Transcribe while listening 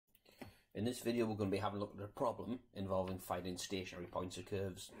In this video we're going to be having a look at a problem involving finding stationary points of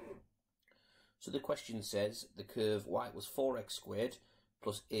curves. So the question says the curve y equals 4x squared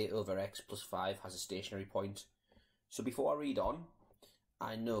plus a over x plus 5 has a stationary point. So before I read on,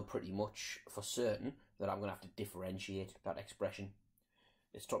 I know pretty much for certain that I'm going to have to differentiate that expression.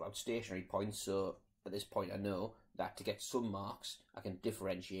 It's talking about stationary points, so at this point I know that to get some marks I can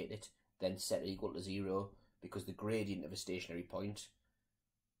differentiate it, then set it equal to 0, because the gradient of a stationary point,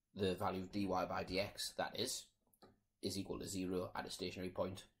 the value of dy by dx, that is equal to 0 at a stationary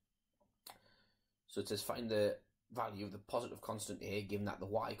point. So it says find the value of the positive constant a given that the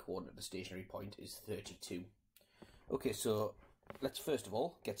y coordinate of the stationary point is 32. Okay, so let's first of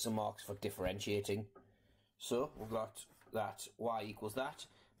all get some marks for differentiating. So we've got that y equals that,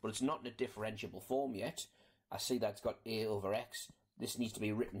 but it's not in a differentiable form yet. I see that it's got a over x. This needs to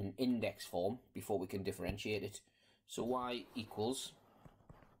be written in index form before we can differentiate it. So y equals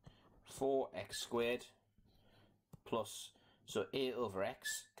 4x squared plus, so a over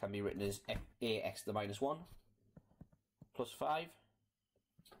x can be written as ax to the minus 1 plus 5,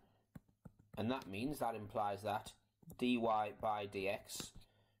 and that means, that implies that dy by dx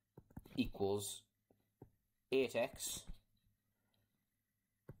equals 8x,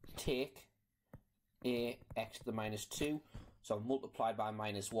 take ax to the minus 2, so I've multiplied by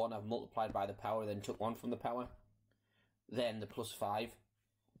minus 1, I've multiplied by the power, then took 1 from the power, then the plus 5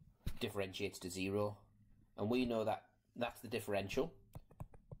 differentiates to 0, and we know that that's the differential,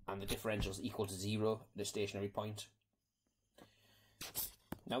 and the differential is equal to 0 at a stationary point.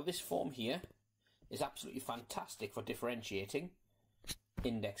 Now this form here is absolutely fantastic for differentiating,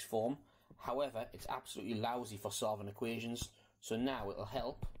 index form. However, it's absolutely lousy for solving equations, so now it'll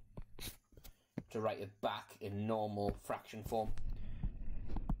help to write it back in normal fraction form.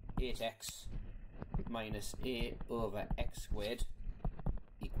 8x minus a over x squared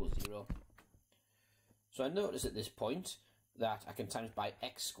equals 0. So I notice at this point that I can times by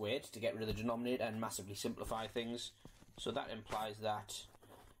x squared to get rid of the denominator and massively simplify things. So that implies that,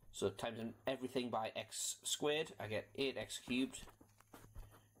 so times everything by x squared, I get 8x cubed,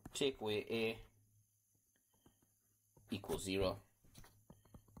 take away a equals 0,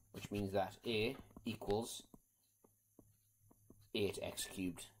 which means that a equals 8x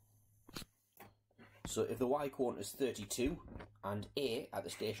cubed. So if the y coordinate is 32 and a at the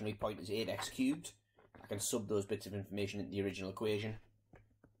stationary point is 8x cubed, I can sub those bits of information into the original equation.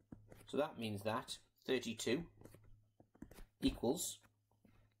 So that means that 32 equals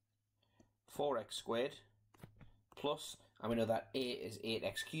 4x squared plus, and we know that a is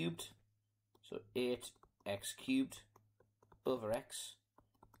 8x cubed, so 8x cubed over x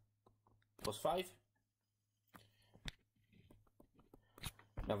plus 5.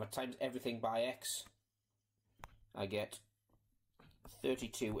 Now if I times everything by x, I get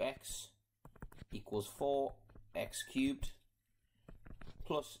 32x equals 4x cubed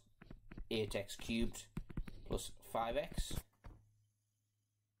plus 8x cubed plus 5x,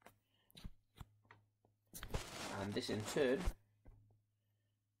 and this in turn,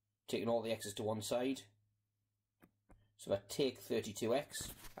 taking all the x's to one side, so if I take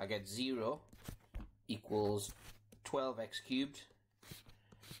 32x, I get 0 equals 12x cubed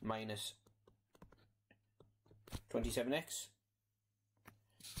minus 27x,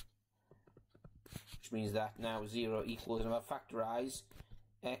 which means that now 0 equals, and if I factorise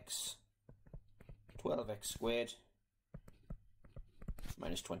x, 12x squared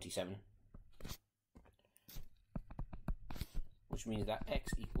minus 27, which means that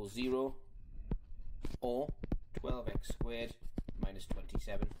x equals 0 or 12x squared minus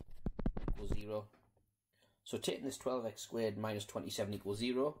 27 equals 0. So taking this 12x squared minus 27 equals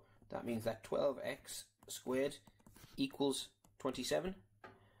 0, that means that 12x squared equals 27.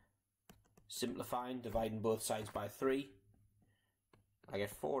 Simplifying, dividing both sides by 3, I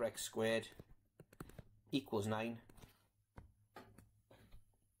get 4x squared equals 9,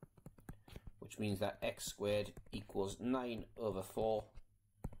 which means that x squared equals 9 over 4,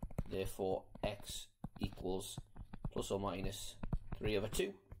 therefore x equals plus or minus 3 over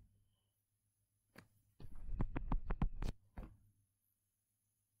 2.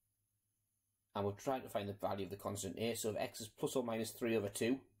 And we're trying to find the value of the constant a, so if x is plus or minus 3 over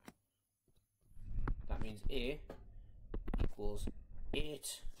 2, that means a equals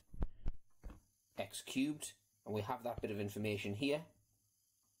 8x cubed, and we have that bit of information here.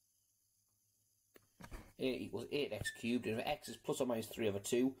 A equals 8x cubed, and if x is plus or minus 3 over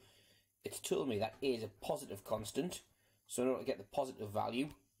 2, it's told me that a is a positive constant, so in order to get the positive value,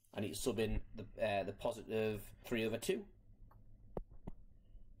 I need to sub in the positive 3 over 2.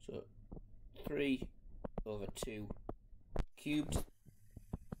 So 3 over 2 cubed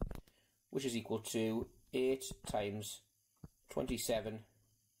which is equal to 8 times 27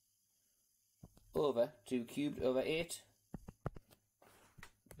 over 2 cubed over 8.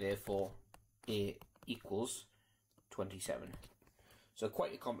 Therefore, A equals 27. So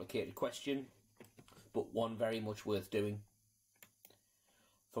quite a complicated question, but one very much worth doing.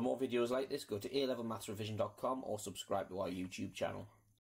 For more videos like this, go to alevelmathsrevision.com or subscribe to our YouTube channel.